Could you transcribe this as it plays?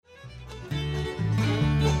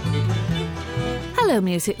Hello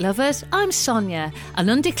music lovers, I'm Sonia, an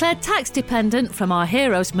undeclared tax dependent from our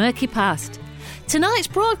hero's murky past. Tonight's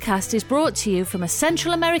broadcast is brought to you from a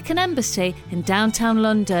Central American embassy in downtown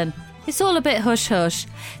London. It's all a bit hush-hush.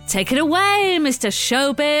 Take it away, Mr.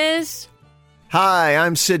 Showbiz! Hi,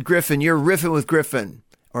 I'm Sid Griffin. You're riffing with Griffin.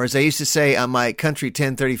 Or as I used to say on my Country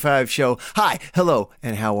 1035 show, hi, hello,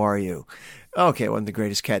 and how are you? Okay, it wasn't the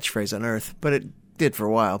greatest catchphrase on earth, but it did for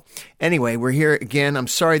a while. Anyway, we're here again. I'm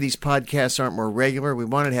sorry these podcasts aren't more regular. We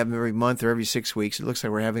wanted to have them every month or every 6 weeks. It looks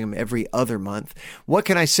like we're having them every other month. What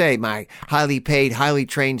can I say? My highly paid, highly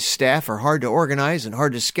trained staff are hard to organize and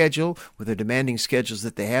hard to schedule with the demanding schedules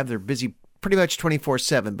that they have. They're busy pretty much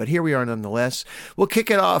 24/7, but here we are nonetheless. We'll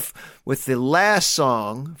kick it off with the last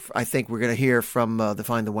song I think we're going to hear from the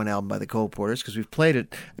Find the One album by the Cole Porters, because we've played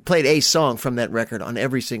a song from that record on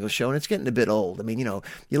every single show, and it's getting a bit old. I mean,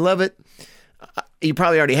 you love it. You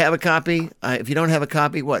probably already have a copy. If you don't have a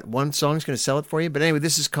copy, one song's going to sell it for you? But anyway,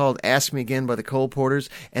 this is called Ask Me Again by the Cole Porters.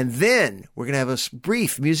 And then we're going to have a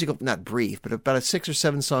brief musical, not brief, but about a 6 or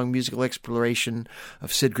 7 song musical exploration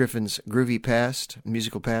of Sid Griffin's groovy past,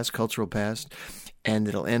 musical past, cultural past. And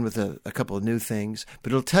it'll end with a couple of new things.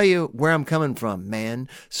 But it'll tell you where I'm coming from, man.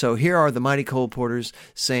 So here are the mighty Cole Porters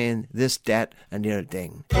saying this, dat, and the other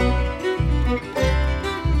thing.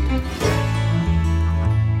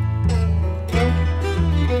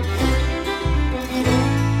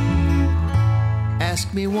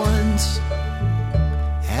 Ask me once,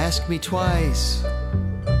 ask me twice,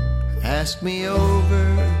 ask me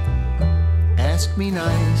over, ask me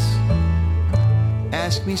nice,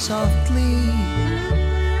 ask me softly,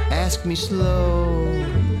 ask me slow,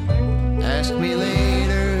 ask me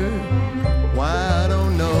later, why I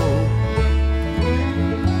don't know.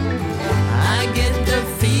 I get the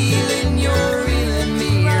feeling you're reeling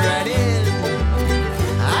me right in.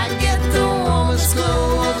 I get the warmest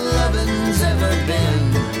glow of loving's ever been.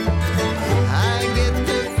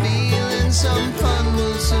 Some fun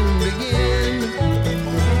will soon begin.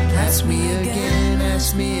 Ask me again,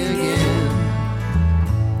 ask me again.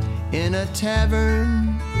 In a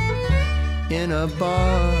tavern, in a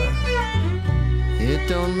bar, it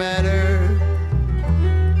don't matter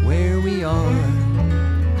where we are.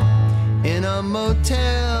 In a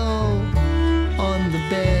motel, on the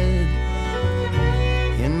bed,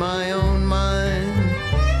 in my own mind,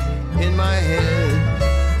 in my head.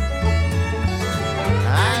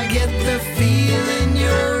 I get the feeling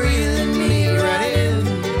you're reeling me right in.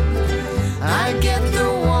 I get the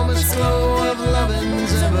warmest glow of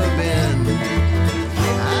loving's ever been.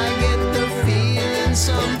 I get the feeling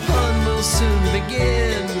some fun will soon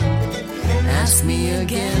begin. Ask me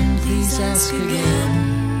again, please ask again.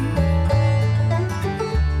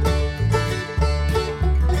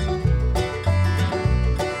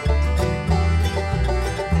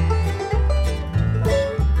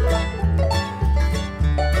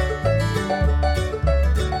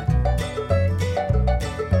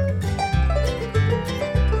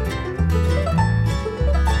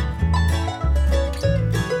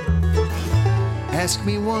 Ask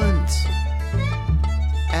me once,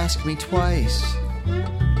 ask me twice,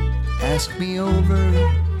 ask me over,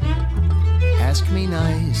 ask me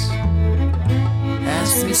nice,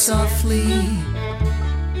 ask me softly,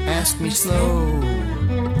 ask me slow,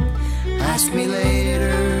 ask me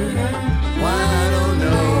later, why I don't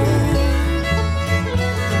know.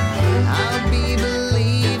 I'll be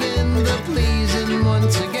believing the pleasing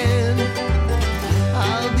once again.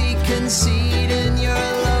 I'll be conceding your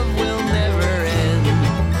love will never end.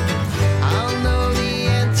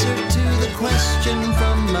 Question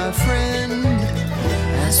from my friend.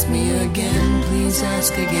 Ask me again, please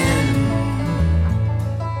ask again.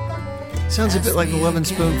 Sounds a bit like the Lovin'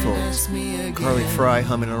 Spoonful. Carly Fry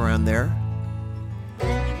humming around there.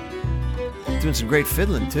 Doing some great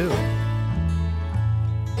fiddling too.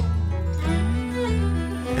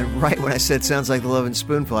 And right when I said sounds like the Lovin'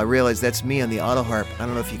 Spoonful, I realized that's me on the auto harp. I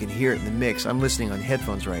don't know if you can hear it in the mix. I'm listening on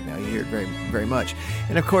headphones right now. You hear it very, very much.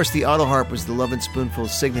 And of course, the auto harp was the Lovin'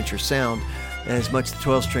 Spoonful's signature sound. And as much the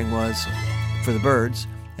 12-string was for the Byrds,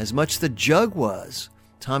 as much the jug was.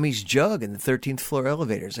 Tommy's Jug in the 13th Floor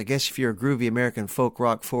Elevators. I guess if you're a groovy American folk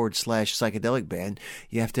rock / psychedelic band,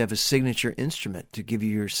 you have to have a signature instrument to give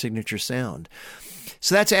you your signature sound.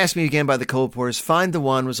 So that's Ask Me Again by the Cole Porters. Find the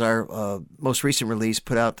One was our most recent release,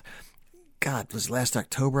 put out, it was last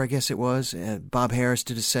October, I guess it was. Bob Harris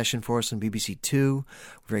did a session for us on BBC Two.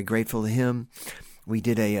 We're very grateful to him. We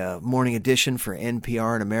did a morning edition for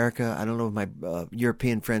NPR in America. I don't know if my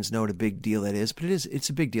European friends know what a big deal that is, but it's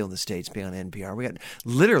a big deal in the States being on NPR. We got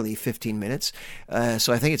literally 15 minutes.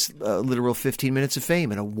 So I think it's literal 15 minutes of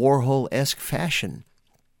fame in a Warhol-esque fashion.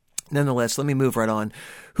 Nonetheless, let me move right on.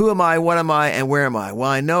 Who am I, what am I, and where am I? Well,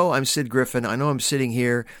 I know I'm Sid Griffin. I know I'm sitting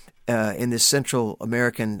here in this Central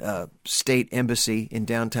American state embassy in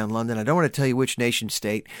downtown London. I don't want to tell you which nation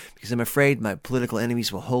state because I'm afraid my political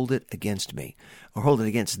enemies will hold it against me, or hold it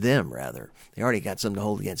against them, rather. They already got something to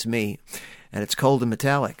hold against me, and it's cold and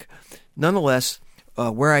metallic. Nonetheless,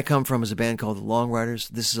 where I come from is a band called the Long Riders.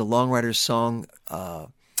 This is a Long Riders song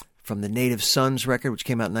from the Native Sons record, which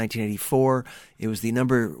came out in 1984. It was the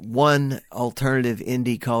number one alternative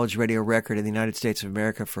indie college radio record in the United States of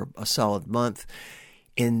America for a solid month.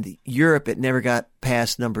 In Europe, it never got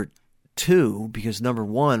past number 2 because number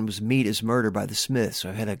 1 was Meat is Murder by the Smiths. So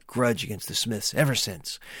I've had a grudge against the Smiths ever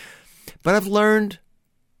since. But I've learned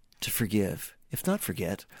to forgive, if not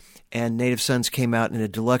forget. And Native Sons came out in a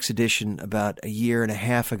deluxe edition about a year and a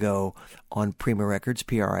half ago on Prima Records,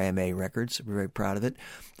 Prima Records. We're very proud of it.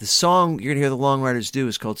 The song you're going to hear the Long Riders do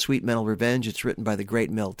is called Sweet Mental Revenge. It's written by the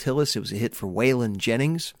great Mel Tillis. It was a hit for Waylon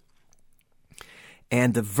Jennings.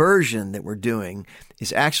 And the version that we're doing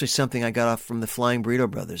is actually something I got off from the Flying Burrito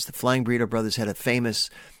Brothers. The Flying Burrito Brothers had a famous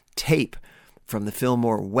tape from the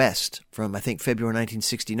Fillmore West from, I think, February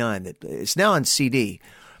 1969. That it's now on CD,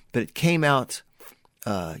 but it came out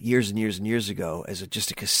years and years and years ago as just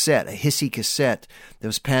a cassette, a hissy cassette that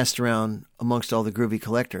was passed around amongst all the groovy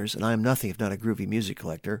collectors. And I am nothing if not a groovy music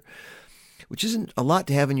collector, which isn't a lot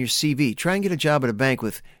to have in your CV. Try and get a job at a bank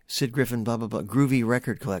with Sid Griffin, blah, blah, blah, groovy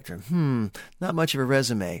record collector. Not much of a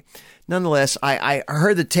resume. Nonetheless, I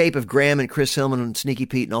heard the tape of Graham and Chris Hillman and Sneaky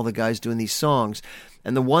Pete and all the guys doing these songs.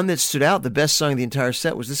 And the one that stood out, the best song of the entire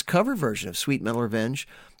set, was this cover version of Sweet Mental Revenge,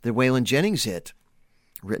 the Waylon Jennings hit.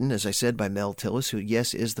 Written, as I said, by Mel Tillis, who,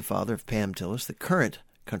 yes, is the father of Pam Tillis, the current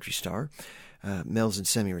country star. Mel's in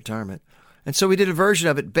semi-retirement. And so we did a version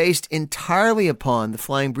of it based entirely upon the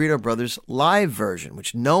Flying Burrito Brothers live version,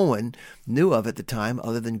 which no one knew of at the time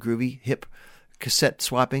other than groovy, hip,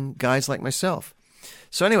 cassette-swapping guys like myself.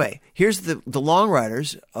 So anyway, here's the Long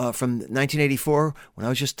Riders from 1984, when I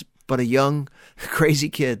was just but a young, crazy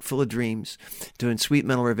kid full of dreams, doing Sweet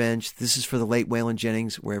Mental Revenge. This is for the late Waylon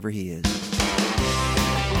Jennings, wherever he is.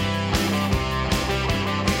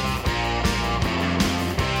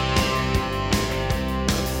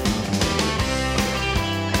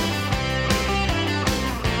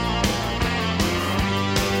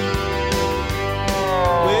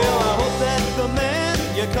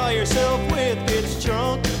 Call yourself with gets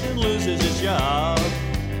drunk and loses his job.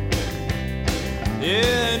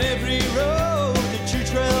 And every road that you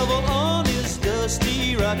travel on is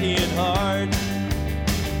dusty, rocky and hard.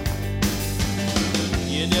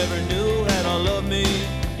 You never knew how to love me,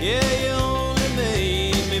 yeah, you only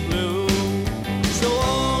made me blue. So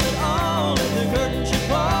all in all, if the curtain should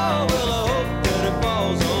fall, well, I hope that it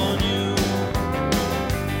falls on you.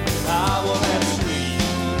 I will have sweet,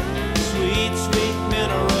 sweet, sweet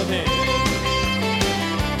mental revenge.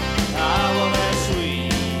 I will have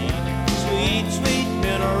sweet, sweet, sweet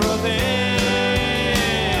mental revenge.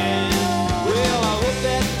 Well, I hope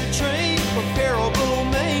that the train from Caribou,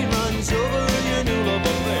 Maine runs over your new love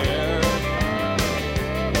affair.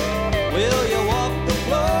 Will you walk the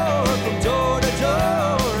floor from door to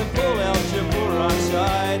door and pull out your poor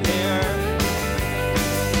outside hair?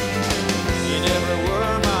 You never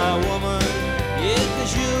were my woman, yeah,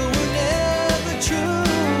 'cause you were never true.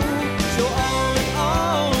 So all in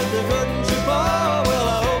all, if the curtain should fall, well,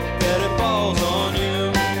 I hope that it falls on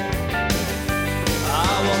you.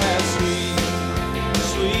 I will have sweet,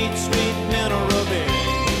 sweet, sweet mental revenge.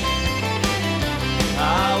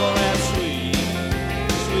 I will have sweet,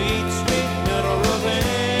 sweet, sweet mental revenge.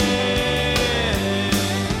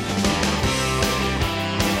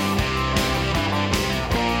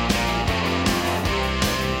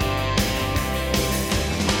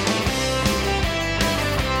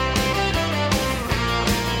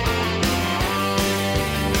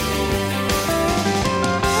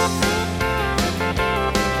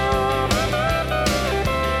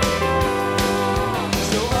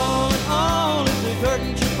 So all in all, if the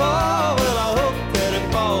curtain should fall, well, I hope that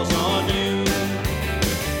it falls on you.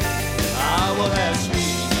 I will have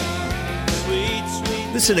sweet, sweet,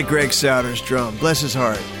 sweet. Listen to Greg Souders' drum. Bless his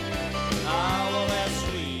heart. I will have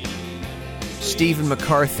sweet, Stephen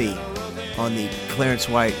McCarthy on the Clarence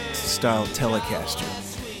White style Telecaster.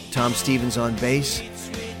 Tom Stevens on bass.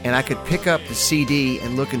 And I could pick up the CD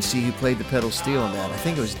and look and see who played the pedal steel on that. I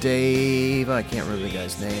think it was Dave. I can't remember the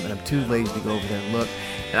guy's name, and I'm too lazy to go over there and look.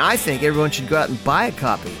 And I think everyone should go out and buy a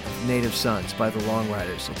copy of Native Sons by the Long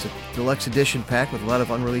Riders. It's a deluxe edition pack with a lot of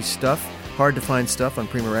unreleased stuff, hard to find stuff on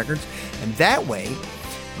Prima Records. And that way,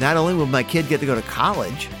 not only will my kid get to go to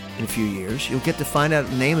college in a few years, you'll get to find out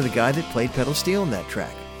the name of the guy that played pedal steel in that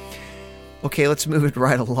track. Okay, let's move it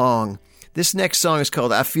right along. This next song is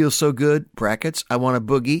called I Feel So Good, brackets, I Want a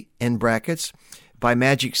Boogie, end brackets, by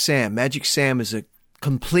Magic Sam. Magic Sam is a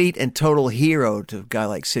complete and total hero to a guy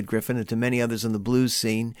like Sid Griffin and to many others in the blues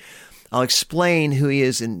scene. I'll explain who he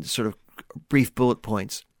is in sort of brief bullet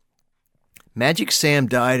points. Magic Sam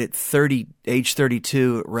died at age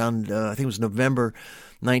 32, around, I think it was November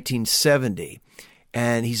 1970.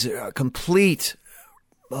 And he's a complete,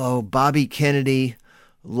 Bobby Kennedy,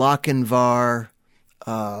 Lochinvar,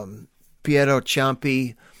 Piero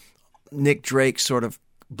Ciampi, Nick Drake sort of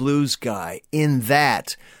blues guy, in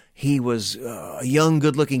that he was a young,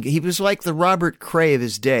 good-looking, he was like the Robert Cray of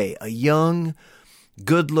his day, a young,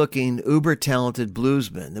 good-looking, uber-talented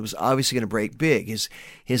bluesman that was obviously going to break big.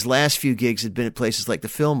 His last few gigs had been at places like the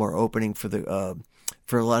Fillmore, opening for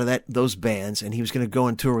a lot of those bands, and he was going to go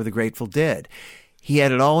on tour with the Grateful Dead. He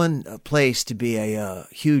had it all in place to be a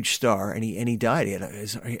huge star, and he died. He had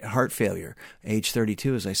his heart failure, age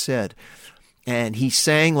 32, as I said. And he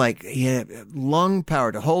sang like he had lung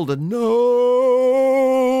power to hold a note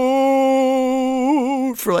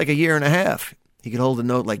for like a year and a half. He could hold a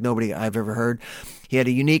note like nobody I've ever heard. He had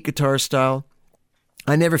a unique guitar style.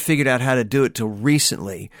 I never figured out how to do it till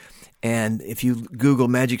recently. And if you Google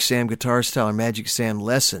Magic Sam guitar style or Magic Sam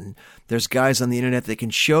lesson, there's guys on the internet that can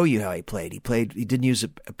show you how he played. He didn't use a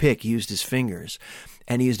pick, he used his fingers.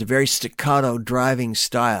 And he used a very staccato driving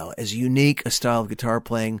style, as unique a style of guitar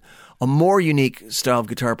playing, a more unique style of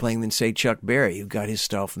guitar playing than, say, Chuck Berry, who got his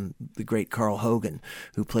style from the great Carl Hogan,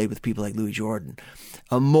 who played with people like Louis Jordan.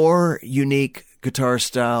 A more unique guitar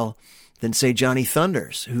style than, say, Johnny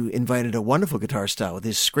Thunders, who invited a wonderful guitar style with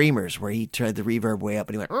his screamers, where he tried the reverb way up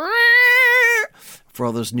and he went for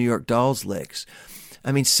all those New York Dolls licks.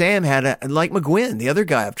 I mean, Sam had like McGuinn, the other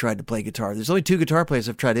guy I've tried to play guitar. There's only two guitar players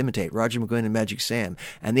I've tried to imitate, Roger McGuinn and Magic Sam.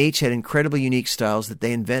 And they each had incredibly unique styles that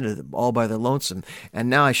they invented all by their lonesome. And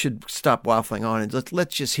now I should stop waffling on and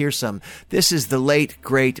let's just hear some. This is the late,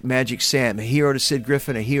 great Magic Sam, a hero to Sid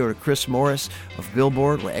Griffin, a hero to Chris Morris of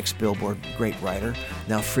Billboard, well, ex-Billboard, great writer,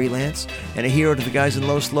 now freelance, and a hero to the guys in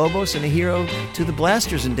Los Lobos, and a hero to the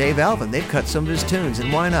Blasters and Dave Alvin. They've cut some of his tunes,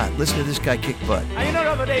 and why not? Listen to this guy kick butt. Now, you know, the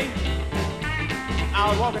other day, I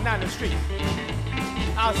was walking down the street.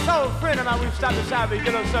 I saw a friend of mine. We stopped beside me to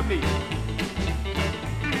get us something to eat.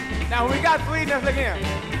 Now, when we got to eating, I said, again,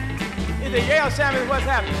 he said, "Yeah, Sammy, what's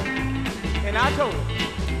happening?" And I told him,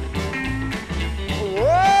 "Whoa,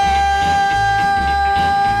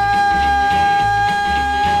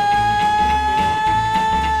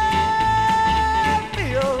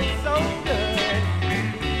 feels so good.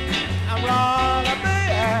 I'm gonna be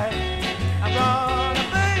it. I'm gonna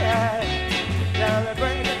be it.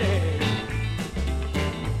 Celebrate the day."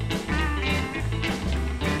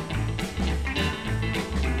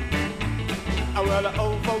 Well, the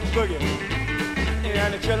old folks boogie,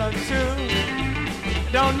 and the children too.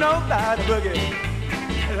 Don't know about the boogie.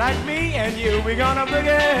 Like me and you, we gonna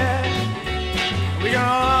boogie. We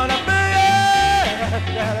gonna boogie.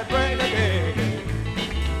 Celebrate the day.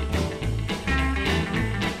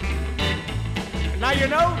 Now you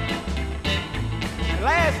know,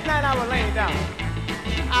 last night I was laying down.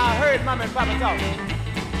 I heard Mama and Papa talk.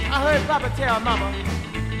 I heard Papa tell Mama.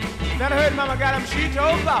 Then I heard Mama got him, she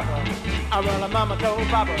told Papa. Well, Mama told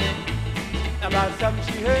Papa about something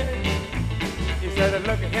she heard. He said,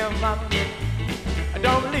 "Look at him, Mama. I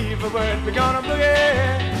don't believe a word. We're gonna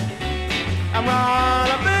boogie. I'm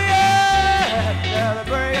gonna boogie.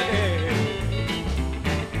 Celebrate it."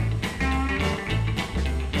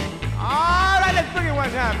 All right, let's boogie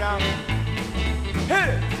one time now. Hit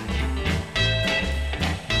it.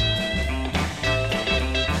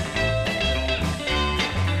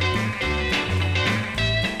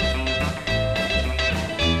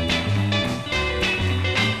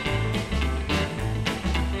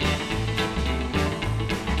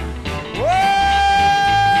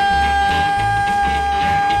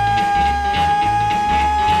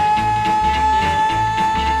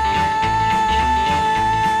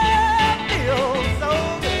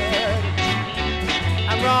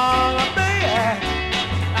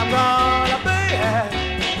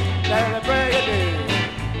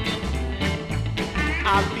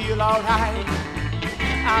 Alright,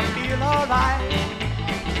 I feel alright,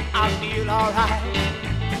 I feel alright,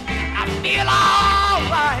 I feel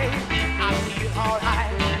alright, I feel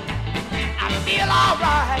alright, I feel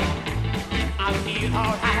alright, I feel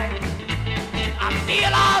alright, I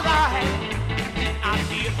feel alright, I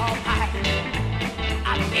feel alright,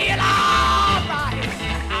 I feel alright,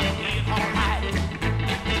 I feel alright.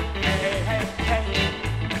 Hey, hey, hey,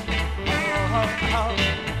 oh, oh, oh.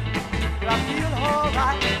 I feel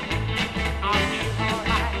alright. I feel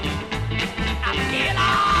alright.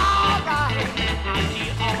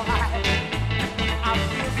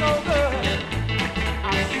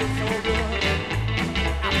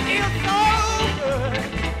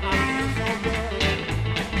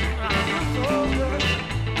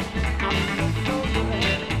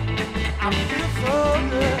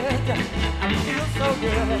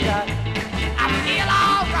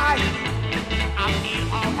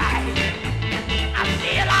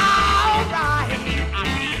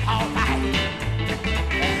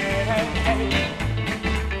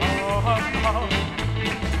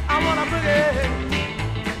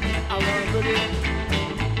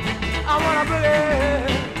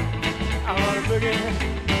 I wanna boogie.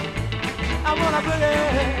 I wanna boogie.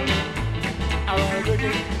 I wanna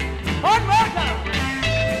boogie. One more time.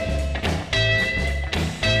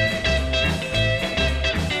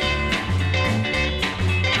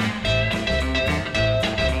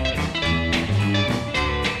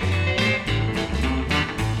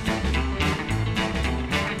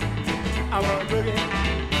 I wanna boogie.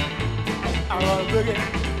 I wanna boogie.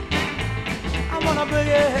 I wanna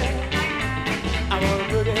boogie. I wanna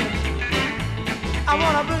boogie. I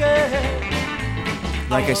wanna boogie.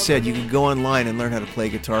 Like I said, you can go online and learn how to play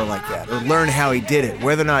guitar like that, or learn how he did it.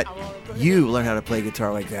 Whether or not you learn how to play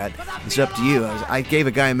guitar like that, it's up to you. I gave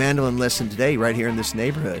a guy a mandolin lesson today right here in this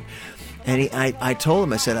neighborhood. And I told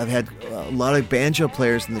him, I said, I've had a lot of banjo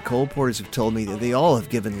players and the Cole Porters have told me that they all have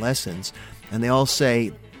given lessons. And they all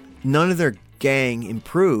say none of their gang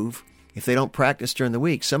improve if they don't practice during the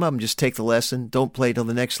week. Some of them just take the lesson, don't play till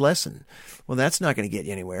the next lesson. Well, that's not going to get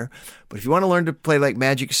you anywhere. But if you want to learn to play like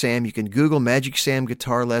Magic Sam, you can Google Magic Sam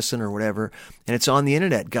guitar lesson or whatever, and it's on the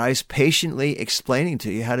internet. Guys patiently explaining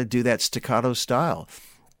to you how to do that staccato style.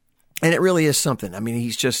 And it really is something. I mean,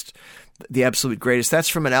 he's just the absolute greatest. That's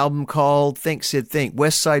from an album called Think, Sid, Think,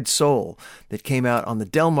 West Side Soul, that came out on the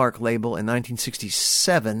Delmark label in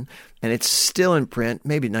 1967, and it's still in print,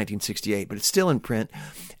 maybe 1968, but it's still in print,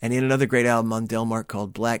 and in another great album on Delmark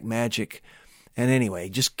called Black Magic. And anyway,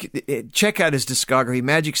 just check out his discography.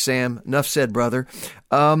 Magic Sam, enough said, brother.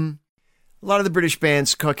 A lot of the British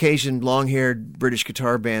bands, Caucasian, long-haired British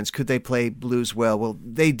guitar bands, could they play blues well? Well,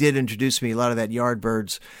 they did introduce me a lot of that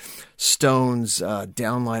Yardbirds, Stones,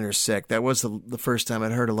 Downliner sect. That was the first time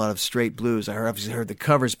I'd heard a lot of straight blues. I obviously heard the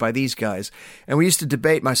covers by these guys. And we used to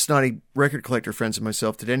debate, my snotty record collector friends and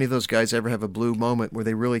myself, did any of those guys ever have a blue moment where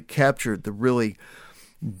they really captured the really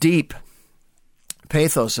deep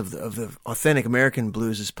pathos of the authentic American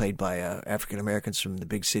blues as played by African Americans from the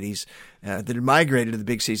big cities that had migrated to the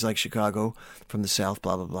big cities like Chicago from the South,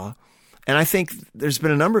 blah, blah, blah. And I think there's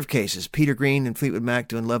been a number of cases. Peter Green and Fleetwood Mac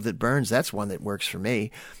doing Love That Burns. That's one that works for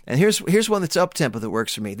me. And here's one that's up-tempo that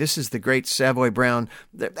works for me. This is the great Savoy Brown.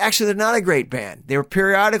 Actually, they're not a great band. They were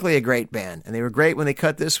periodically a great band, and they were great when they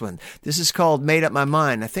cut this one. This is called Made Up My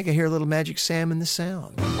Mind. I think I hear a little Magic Sam in the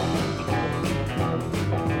sound.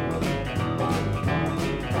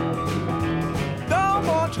 Don't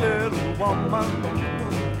want little woman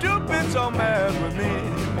to be so mad with me.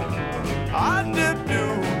 I didn't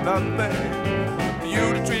do nothing for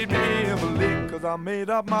you to treat me evilly, 'cause I made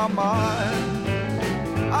up my mind.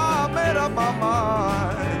 I made up my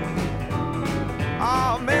mind.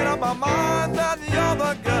 I made up my mind that the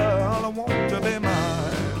other girl I want to be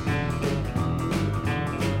mine.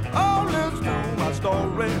 Oh, listen to my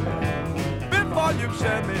story before you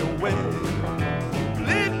send me away.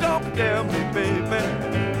 Please don't tell me, baby,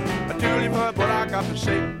 until you've heard what I got to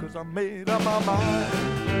say, 'cause I made up my mind.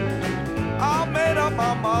 I made up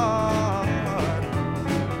my mind.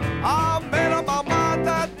 I made up my mind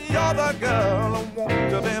that the other girl I want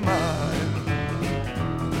to be mine.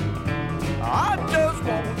 I just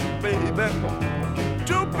want you, baby,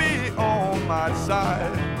 to be on my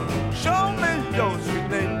side. Show me your sweet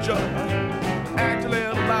nature, act a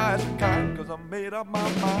little nice and kind, 'cause I made up my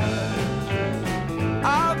mind.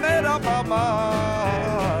 I made up my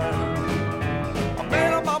mind. I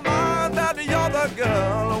made up my mind that the other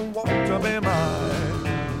girl I want to be mine.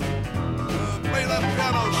 Play that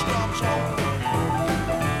piano strum song.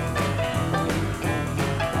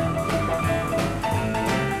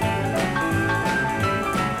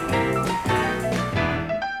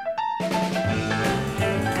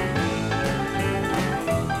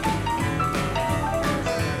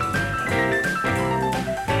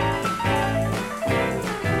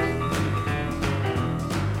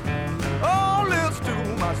 Oh, listen to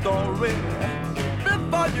my story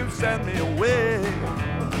before you send me away.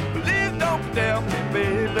 Please don't tell me,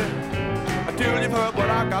 baby, until you've heard what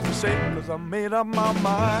I got to say, 'cause I made up my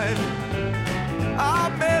mind. I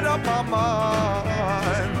made up my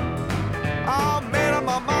mind. I made up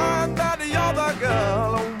my mind that the other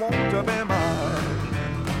girl I want to be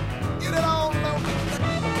mine. Get it on,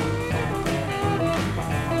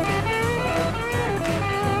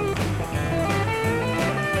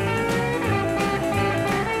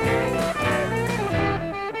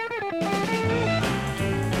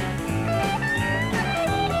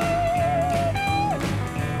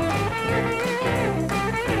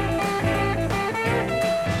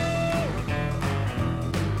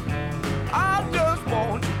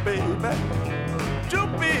 to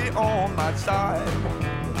be on my side.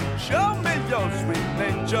 Show me your sweet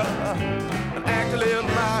nature and act a little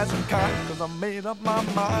nice and kind, 'cause I made up my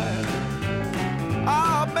mind.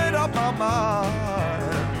 I've made up my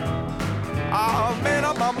mind. I've made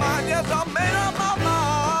up my mind. Yes, I've made up my mind.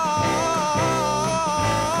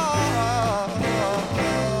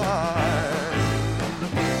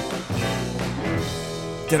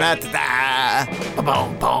 Da-da-da-da.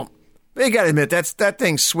 Boom, boom. You got to admit, that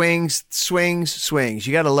thing swings.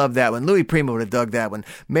 You got to love that one. Louis Prima would have dug that one.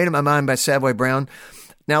 Made Up My Mind by Savoy Brown.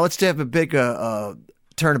 Now let's have a big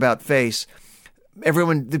turnabout face.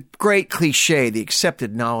 Everyone, the great cliche, the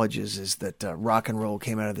accepted knowledge is that rock and roll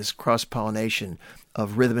came out of this cross-pollination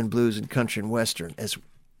of rhythm and blues and country and western, as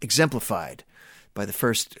exemplified by the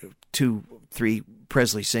first 2-3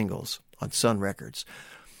 Presley singles on Sun Records.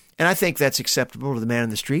 And I think that's acceptable to the man in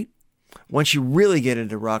the street. Once you really get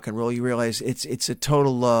into rock and roll, you realize it's a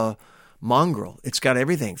total mongrel. It's got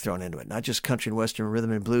everything thrown into it, not just country and western,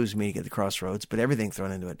 rhythm and blues meeting at the crossroads, but everything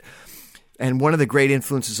thrown into it. And one of the great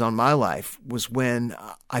influences on my life was when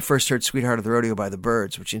I first heard Sweetheart of the Rodeo by the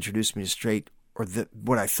Byrds, which introduced me to straight, or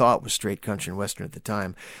what I thought was straight country and western at the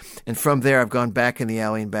time. And from there, I've gone back in the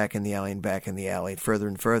alley and back in the alley and back in the alley, further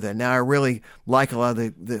and further. And now I really like a lot of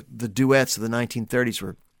the duets of the 1930s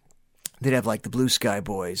where they'd have like the Blue Sky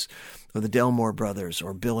Boys or the Delmore Brothers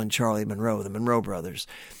or Bill and Charlie Monroe, the Monroe Brothers.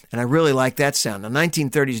 And I really like that sound. Now,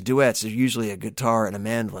 1930s duets are usually a guitar and a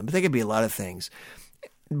mandolin, but they could be a lot of things.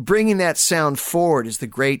 Bringing that sound forward is the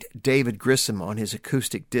great David Grissom on his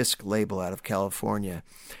acoustic disc label out of California.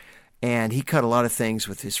 And he cut a lot of things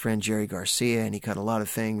with his friend Jerry Garcia, and he cut a lot of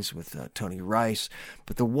things with Tony Rice.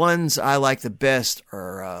 But the ones I like the best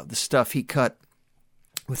are the stuff he cut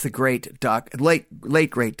with the late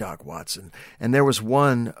great Doc Watson. And there was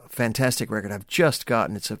one fantastic record I've just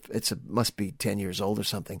gotten. It's must be 10 years old or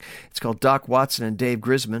something. It's called Doc Watson and Dave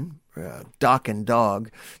Grisman, Doc and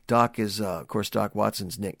Dog. Doc is, of course, Doc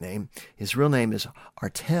Watson's nickname. His real name is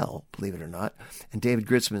Artell, believe it or not. And David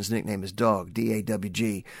Grisman's nickname is Dog,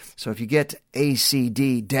 D-A-W-G. So if you get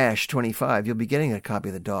ACD-25, you'll be getting a copy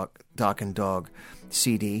of the Doc and Dog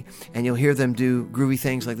CD, and you'll hear them do groovy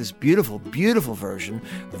things like this beautiful, beautiful version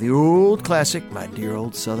of the old classic, My Dear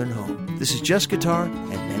Old Southern Home. This is just guitar and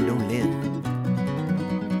mandolin.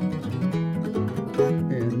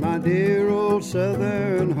 In my dear old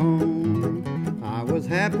southern home, I was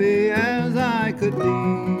happy as I could be,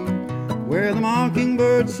 where the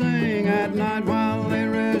mockingbirds sing at night while they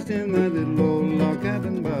rest in that little old log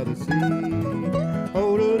cabin by the sea.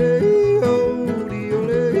 Oh-de-lay,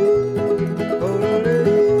 oh-de-oh-lay, oh-de-lay,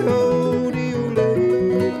 oh-de-oh-lay,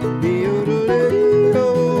 de-oh-de-lay,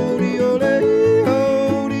 oh-de-oh-lay,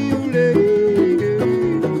 oh-de-oh-lay,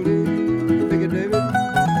 oh-de. Take it, David.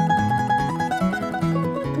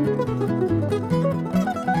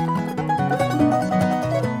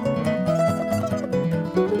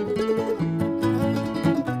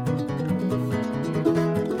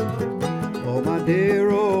 Dear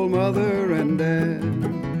old mother and dad,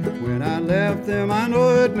 when I left them I know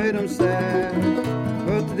it made them sad,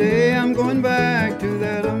 but today I'm going back to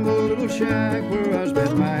that humble little shack where I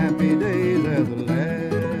spent my happy days as a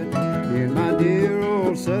lad. In my dear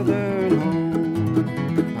old southern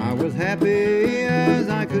home, I was happy as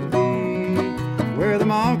I could be, where the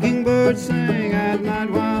mockingbirds sing at night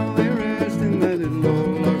while they rest in that little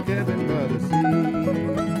old log cabin by the sea.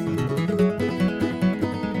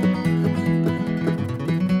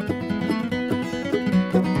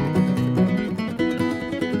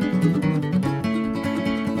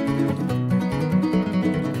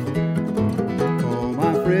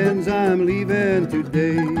 I'm leaving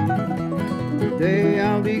today. Today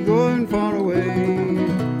I'll be going far away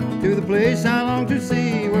to the place I long to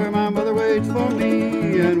see, where my mother waits for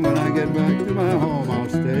me. And when I get back to my home I'll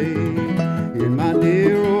stay in my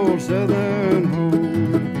dear old southern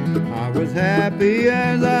home. I was happy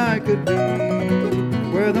as I could be,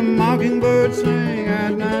 where the mockingbirds sing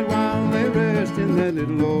at night while they rest in that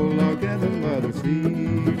little old log cabin by the sea.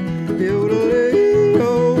 Yodelay,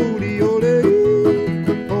 oh-de-olay,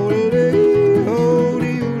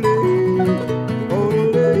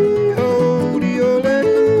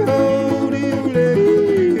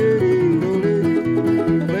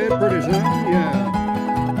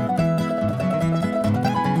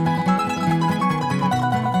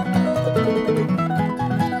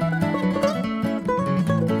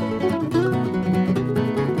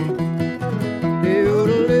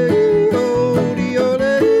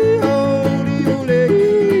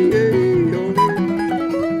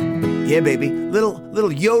 Baby,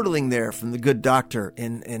 little yodeling there from the good doctor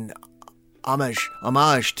in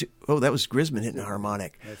homage to, oh, that was Grisman hitting a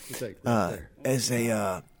harmonic. As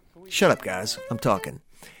a shut up, guys, I'm talking.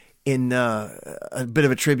 In a bit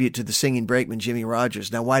of a tribute to the singing brakeman Jimmy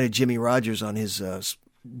Rogers. Now, why did Jimmy Rogers on his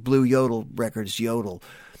Blue Yodel records, Yodel.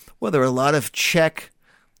 Well, there were a lot of Czech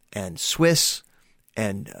and Swiss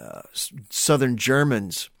and Southern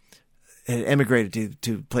Germans had emigrated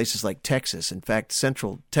to places like Texas. In fact,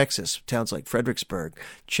 central Texas, towns like Fredericksburg,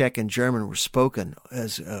 Czech and German were spoken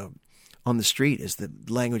as on the street as the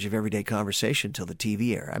language of everyday conversation until the TV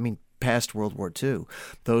era. I mean, past World War II.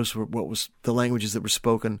 Those were what was the languages that were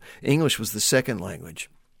spoken. English was the second language.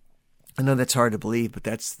 I know that's hard to believe, but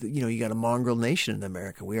that's, you got a mongrel nation in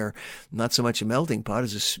America. We are not so much a melting pot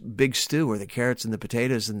as a big stew where the carrots and the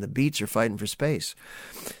potatoes and the beets are fighting for space.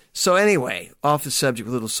 So anyway, off the subject,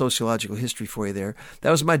 a little sociological history for you there.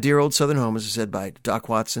 That was My Dear Old Southern Home, as I said, by Doc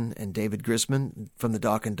Watson and David Grisman from the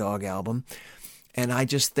Doc and Dog album. And I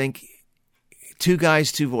just think two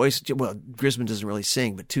guys, two voices. Well, Grisman doesn't really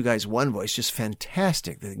sing, but two guys, one voice, just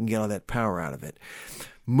fantastic. They can get all that power out of it.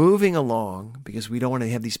 Moving along, because we don't want to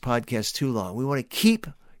have these podcasts too long. We want to keep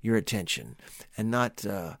your attention and not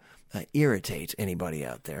irritate anybody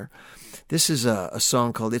out there. This is a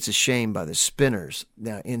song called It's a Shame by the Spinners.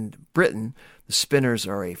 Now, in Britain, the Spinners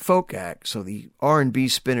are a folk act, so the R&B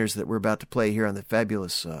Spinners that we're about to play here on the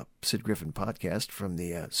fabulous Sid Griffin podcast from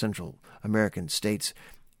the Central American States,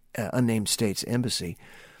 Unnamed States Embassy,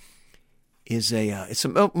 it's a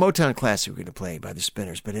Motown classic we're going to play by the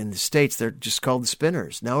Spinners, but in the States they're just called the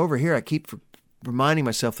Spinners. Now over here I keep reminding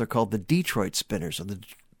myself they're called the Detroit Spinners, or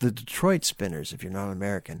the Detroit Spinners if you're not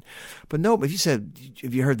American. But no, if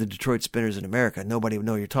you heard the Detroit Spinners in America, nobody would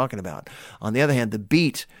know what you're talking about. On the other hand, the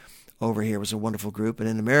Beat over here was a wonderful group, and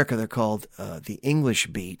in America they're called the English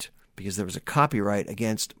Beat because there was a copyright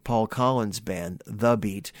against Paul Collins' band, The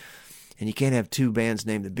Beat. And you can't have two bands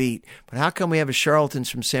named The Beat. But how come we have a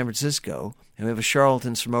Charlatans from San Francisco and we have a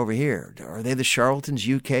Charlatans from over here? Are they the Charlatans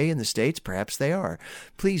UK in the States? Perhaps they are.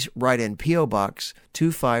 Please write in P.O. Box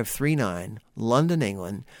 2539, London,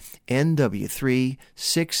 England, NW3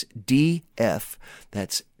 6DF.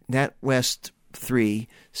 That's NatWest 3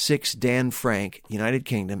 6 Dan Frank, United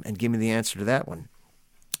Kingdom, and give me the answer to that one.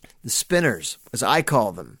 The Spinners, as I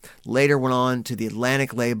call them, later went on to the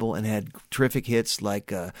Atlantic label and had terrific hits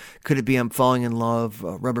like Could It Be I'm Falling in Love,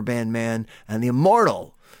 Rubber Band Man, and the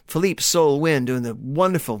immortal Philippe Soul Wind doing the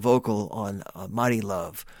wonderful vocal on Mighty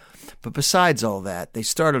Love. But besides all that, they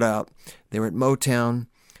started out, they were at Motown,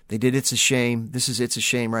 they did It's a Shame. This is It's a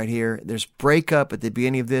Shame right here. There's Breakup at the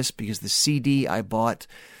beginning of this because the CD I bought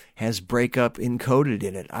has Breakup encoded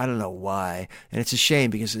in it. I don't know why. And it's a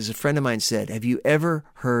shame because, as a friend of mine said, have you ever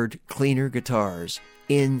heard cleaner guitars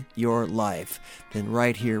in your life than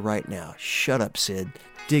right here, right now? Shut up, Sid.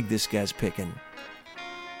 Dig this guy's picking.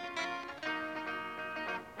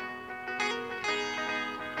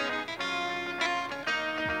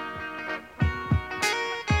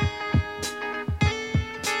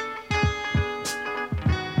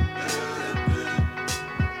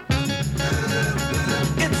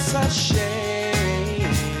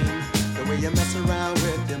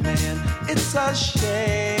 It's a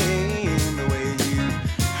shame the way you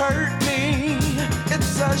hurt me.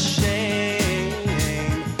 It's a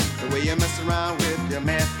shame the way you mess around with your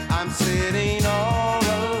man. I'm sitting all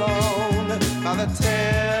alone by the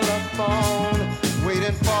telephone,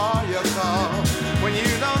 waiting for your call when you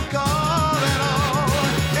don't call at all.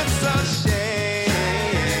 It's a shame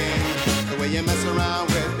the way you mess around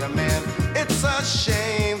with your man. It's a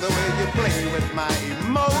shame the way you play with my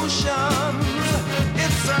emotions.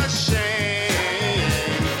 It's a shame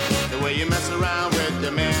the way you mess around with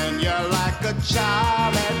your man. You're like a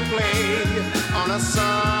child at play on a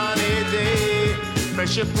sunny day.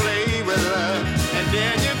 First you play with her and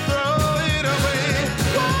then you throw it away.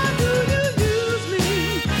 Why do you use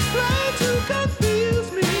me? Try to confuse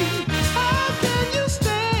me. How can you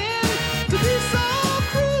stand to be so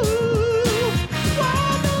cruel? Why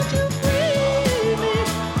don't you free me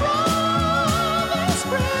from this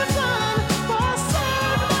prison for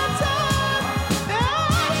certain time?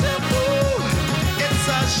 There's a fool. It's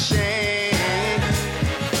a shame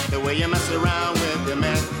the way you mess around with your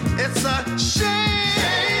man. It's a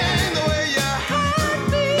shame the way you hurt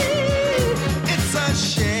me.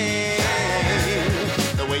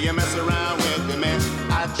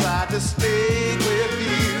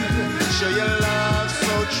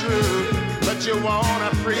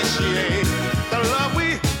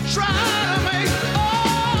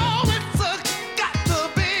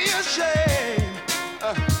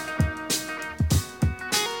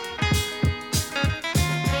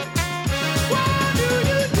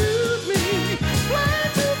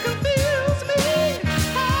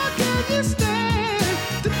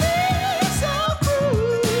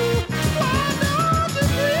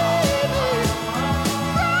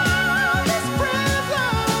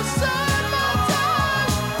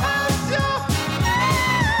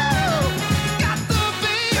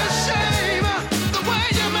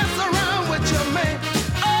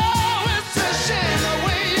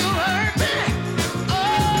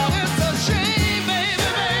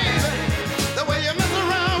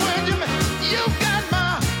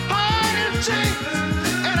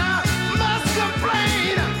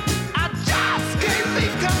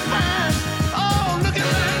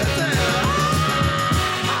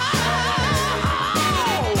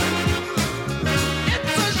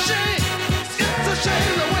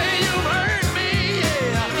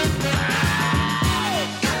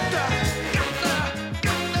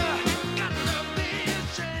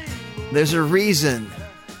 There's a reason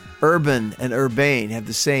urban and urbane have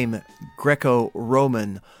the same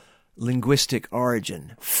Greco-Roman linguistic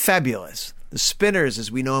origin. Fabulous. The Spinners,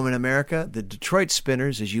 as we know them in America, the Detroit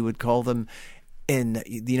Spinners, as you would call them in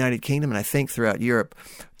the United Kingdom and I think throughout Europe.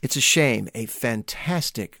 It's a shame. A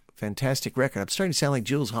fantastic, fantastic record. I'm starting to sound like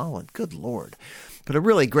Jules Holland. Good Lord. But a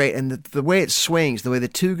really great, and the way it swings, the way the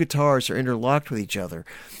two guitars are interlocked with each other.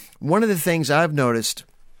 One of the things I've noticed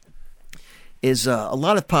is a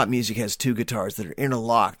lot of pop music has two guitars that are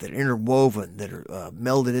interlocked, that are interwoven, that are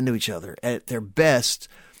melded into each other. At their best,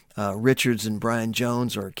 Richards and Brian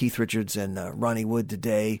Jones, or Keith Richards and Ronnie Wood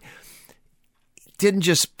today, didn't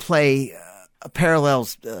just play a parallel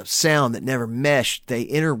sound that never meshed. They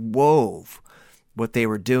interwove what they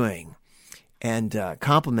were doing and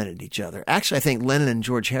complemented each other. Actually, I think Lennon and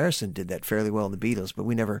George Harrison did that fairly well in the Beatles, but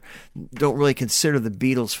we don't really consider the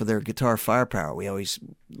Beatles for their guitar firepower. We always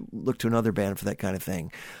look to another band for that kind of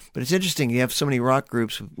thing. But it's interesting, you have so many rock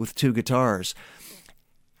groups with two guitars,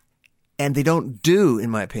 and they don't do,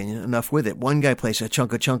 in my opinion, enough with it. One guy plays a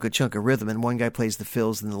chunk of rhythm, and one guy plays the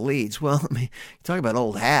fills and the leads. Well, I mean, talk about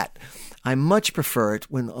old hat. I much prefer it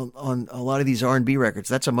when on a lot of these R&B records.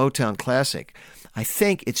 That's a Motown classic. I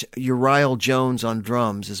think it's Uriah Jones on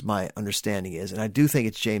drums, is my understanding is, and I do think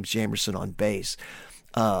it's James Jamerson on bass.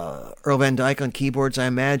 Earl Van Dyke on keyboards, I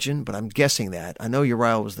imagine, but I'm guessing that. I know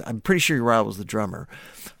I'm pretty sure Uriah was the drummer.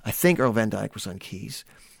 I think Earl Van Dyke was on keys.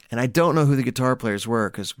 And I don't know who the guitar players were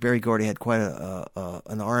because Berry Gordy had quite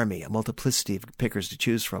an army, a multiplicity of pickers to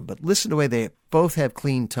choose from. But listen to the way they both have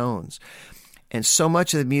clean tones. And so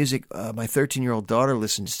much of the music my 13-year-old daughter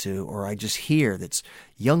listens to, or I just hear, that's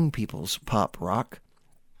young people's pop rock,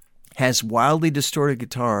 has wildly distorted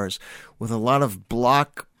guitars with a lot of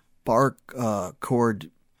block bark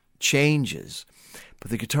chord changes. But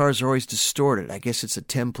the guitars are always distorted. I guess it's a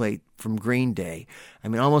template from Green Day. I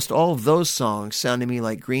mean, almost all of those songs sound to me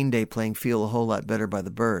like Green Day playing Feel a Whole Lot Better by the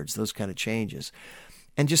Byrds, those kind of changes.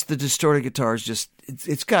 And just the distorted guitars,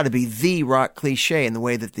 it's got to be the rock cliche in the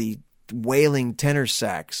way that the wailing tenor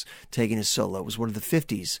sax taking a solo was one of the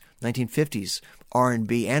 1950s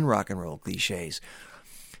R&B and rock and roll cliches.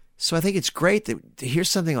 So I think it's great to hear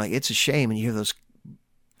something like It's a Shame and you hear those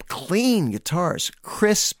clean guitars,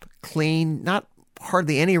 crisp, clean, not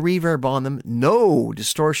hardly any reverb on them, no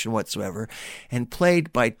distortion whatsoever, and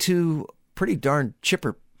played by two pretty darn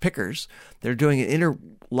chipper pickers. They're doing an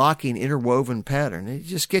interlocking, interwoven pattern. It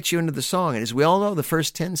just gets you into the song. And as we all know, the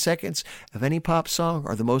first 10 seconds of any pop song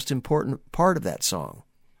are the most important part of that song.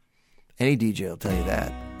 Any DJ will tell you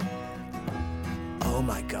that. Oh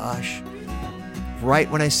my gosh. Right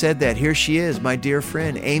when I said that, here she is, my dear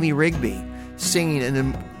friend, Amy Rigby, singing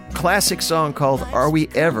a classic song called Are We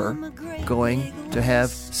Ever Going to Have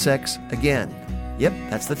Sex Again? Yep,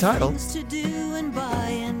 that's the title.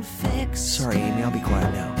 Sorry, Amy, I'll be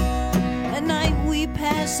quiet now. At night we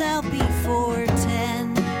pass out before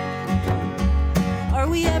 10. Are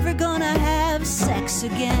we ever gonna have sex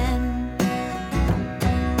again?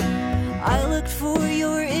 I looked for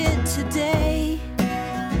your it today.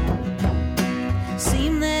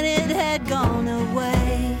 Seemed that it had gone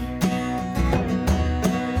away.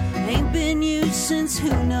 Ain't been used since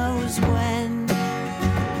who knows when.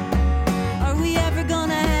 Are we ever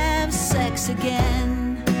gonna have sex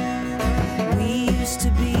again? We used to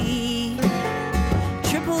be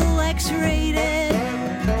X-rated.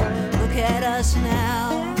 Look at us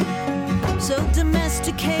now, so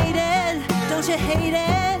domesticated. Don't you hate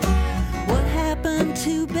it? What happened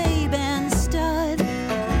to Babe and Stud?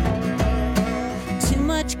 Too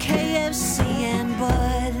much KFC and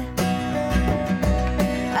Bud.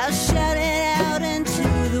 I'll shout it out into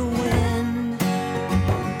the wind.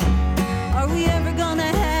 Are we ever gonna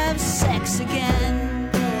have sex again?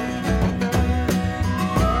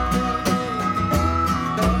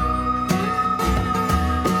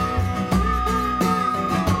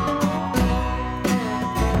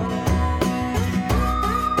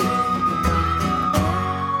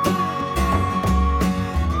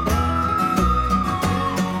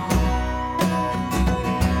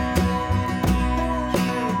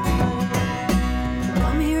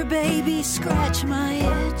 Scratch my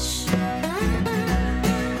itch,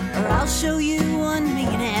 or I'll show you one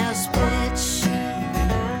mean-ass bitch.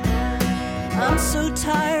 I'm so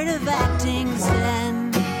tired of acting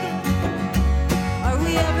zen. Are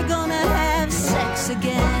we ever gonna have sex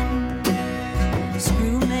again?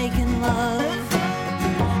 Screw making love,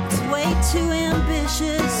 it's way too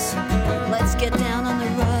ambitious. Let's get down on the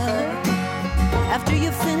rug after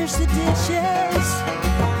you finish the dishes.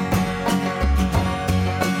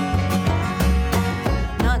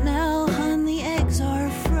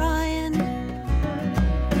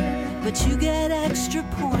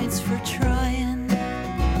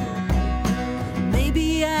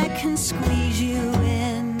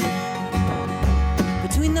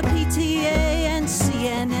 RTA and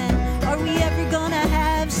CNN. Are we ever gonna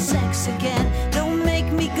have sex again? Don't make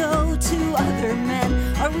me go to other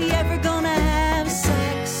men. Are we ever gonna have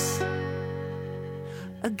sex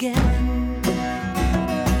again?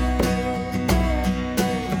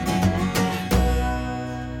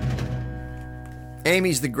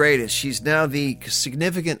 Amy's the greatest. She's now the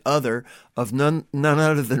significant other of none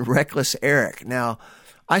other than Reckless Eric. Now,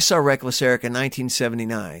 I saw Reckless Eric in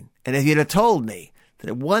 1979, and if you'd have told me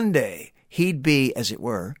that one day he'd be, as it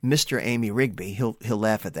were, Mr. Amy Rigby, he'll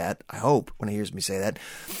laugh at that, I hope, when he hears me say that.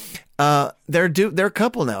 They're a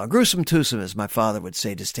couple now. A gruesome twosome, as my father would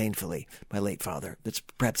say disdainfully, my late father.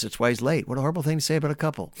 Perhaps that's why he's late. What a horrible thing to say about a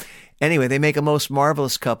couple. Anyway, they make a most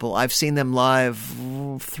marvelous couple. I've seen them live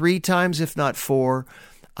 3 times, if not 4.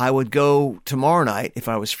 I would go tomorrow night if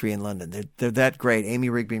I was free in London. They're that great. Amy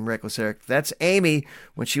Rigby and Reckless Eric. That's Amy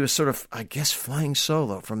when she was sort of, I guess, flying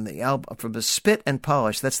solo from the album, from the Spit and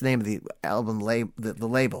Polish. That's the name of the album, the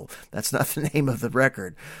label. That's not the name of the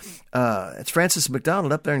record. It's Francis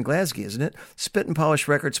McDonald up there in Glasgow, isn't it? Spit and Polish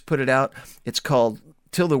Records put it out. It's called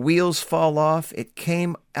Till the Wheels Fall Off. It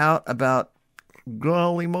came out about,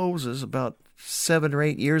 golly Moses, about 7 or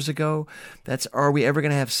 8 years ago. That's Are We Ever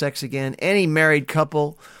Going to Have Sex Again? Any married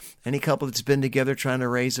couple, any couple that's been together trying to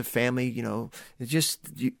raise a family, it's just,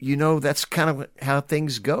 that's kind of how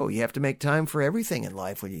things go. You have to make time for everything in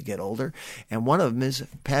life when you get older. And one of them is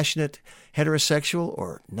passionate heterosexual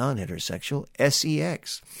or non-heterosexual,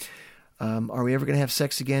 sex. Are We Ever Going to Have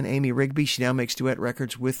Sex Again? Amy Rigby, she now makes duet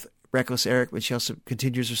records with Reckless Eric, but she also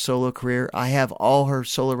continues her solo career. I have all her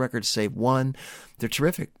solo records save one. They're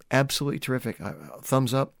terrific, absolutely terrific.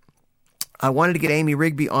 Thumbs up. I wanted to get Amy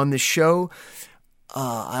Rigby on the show.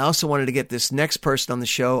 I also wanted to get this next person on the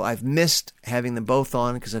show. I've missed having them both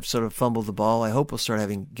on because I've sort of fumbled the ball. I hope we'll start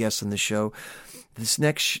having guests on the show. This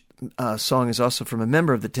next song is also from a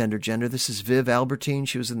member of the Tender Gender. This is Viv Albertine.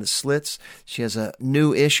 She was in the Slits. She has a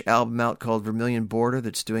new-ish album out called Vermilion Border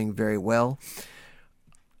that's doing very well.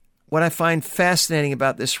 What I find fascinating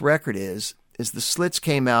about this record is the Slits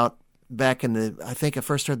came out back in I think I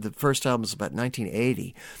first heard the first album was about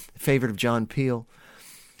 1980, the favorite of John Peel.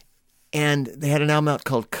 And they had an album out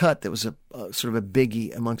called Cut that was a sort of a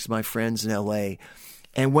biggie amongst my friends in L.A.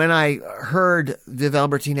 And when I heard Viv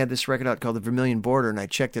Albertine had this record out called The Vermilion Border and I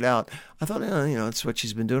checked it out, I thought, it's what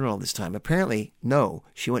she's been doing all this time. Apparently, no.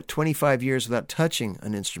 She went 25 years without touching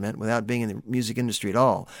an instrument, without being in the music industry at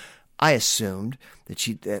all. I assumed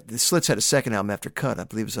that the Slits had a second album after Cut, I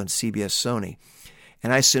believe it was on CBS Sony.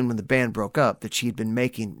 And I assumed when the band broke up that she'd been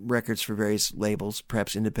making records for various labels,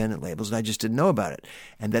 perhaps independent labels, and I just didn't know about it.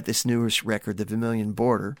 And that this newest record, The Vermilion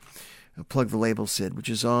Border, plug the label, Sid, which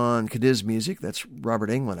is on Cadiz Music, that's Robert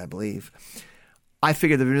Englund, I believe. I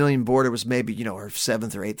figured The Vermilion Border was maybe, her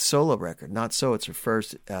 7th or 8th solo record. Not so. It's her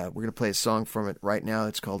first. We're going to play a song from it right now.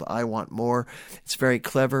 It's called I Want More. It's very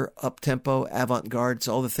clever, up-tempo, avant-garde. It's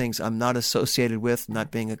all the things I'm not associated with,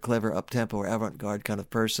 not being a clever, up-tempo or avant-garde kind of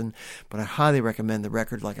person. But I highly recommend the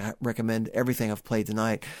record, like I recommend everything I've played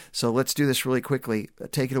tonight. So let's do this really quickly.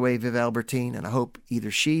 Take it away, Viv Albertine. And I hope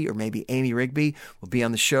either she or maybe Amy Rigby will be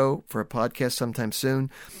on the show for a podcast sometime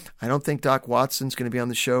soon. I don't think Doc Watson's going to be on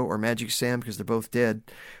the show or Magic Sam because they're both dead.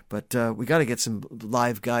 But we got to get some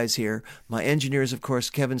live guys here. My engineer is, of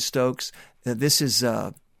course, Kevin Stokes. This is,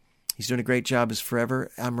 he's doing a great job as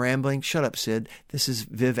forever. I'm rambling. Shut up, Sid. This is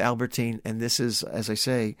Viv Albertine. And this is, as I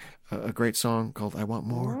say, a great song called I Want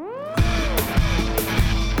More.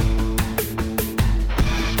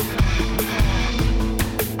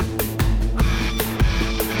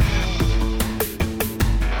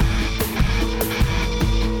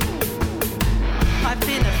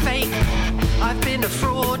 I've been a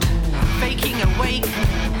fraud, faking awake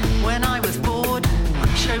when I was bored.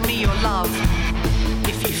 Show me your love,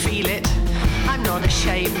 if you feel it. I'm not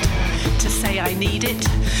ashamed to say I need it.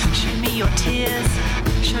 Show me your tears,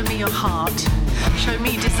 show me your heart. Show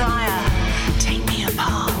me desire, take me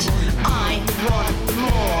apart. I want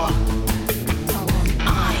more.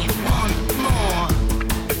 I want more.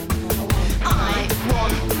 I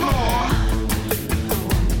want more.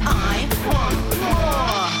 I want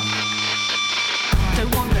more.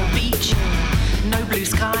 Don't want no beach, no blue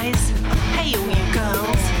skies. Hey all you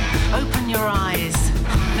girls, open your eyes.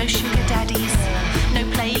 No sugar daddies, no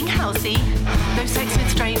playing housey. No sex with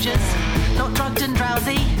strangers, not drugged and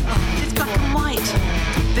drowsy. It's black and white,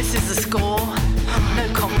 this is the score. No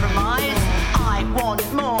compromise, I want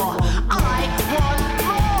more. I want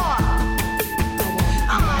more.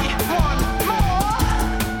 I want more.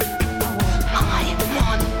 I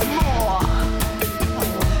want more.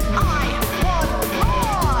 I want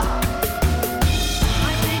more.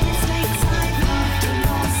 I've made mistakes, I've loved and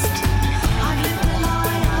lost.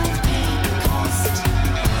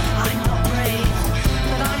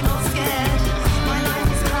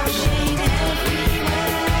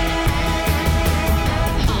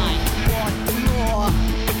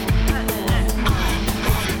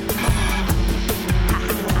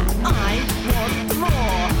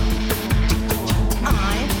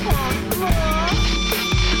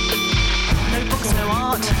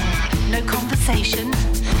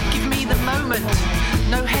 moment,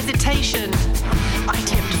 no hesitation. I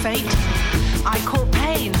tempt fate, I court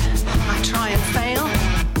pain. I try and fail,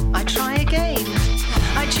 I try again.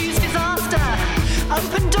 I choose disaster,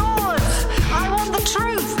 open doors. I want the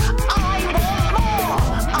truth, I want more.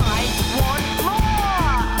 I want more.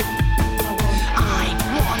 I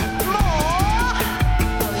want more.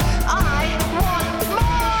 I want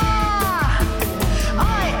more.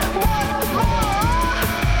 I want more.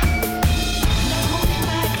 No holding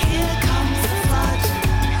back, here comes the flood.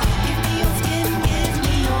 Give me your skin, give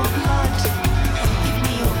me your blood. Give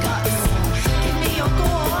me your guts, give me your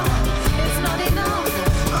gore. It's not enough,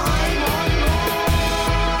 I want more.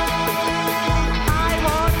 I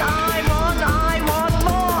want more. I want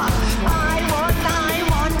more. I want more.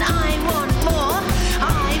 I want more.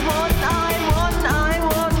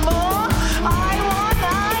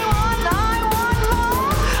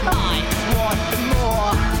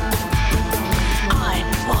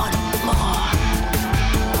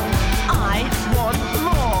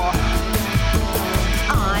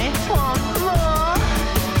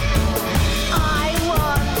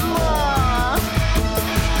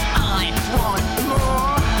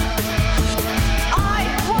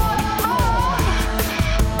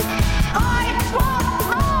 I want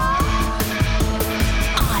more.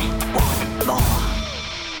 I want more.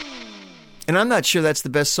 And I'm not sure that's the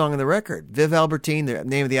best song on the record. Viv Albertine, the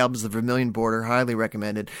name of the album is The Vermilion Border, highly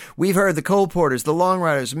recommended. We've heard the Cole Porters, the Long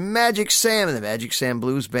Riders, Magic Sam and the Magic Sam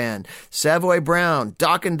Blues Band, Savoy Brown,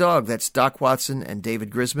 Doc and Dog, that's Doc Watson and David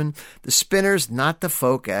Grisman, the Spinners, not the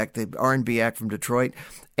folk act, the R&B act from Detroit,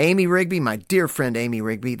 Amy Rigby, my dear friend Amy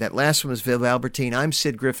Rigby. That last one was Viv Albertine. I'm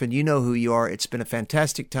Sid Griffin. You know who you are. It's been a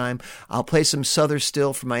fantastic time. I'll play some Southern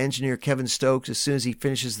Still for my engineer Kevin Stokes as soon as he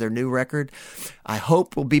finishes their new record. I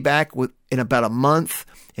hope we'll be back in about a month.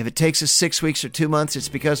 If it takes us 6 weeks or 2 months, it's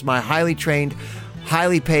because my highly trained,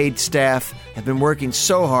 highly paid staff have been working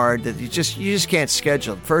so hard that you just can't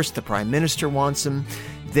schedule. First, the Prime Minister wants them.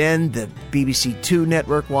 Then the BBC Two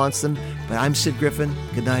network wants them. But I'm Sid Griffin.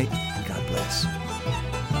 Good night and God bless.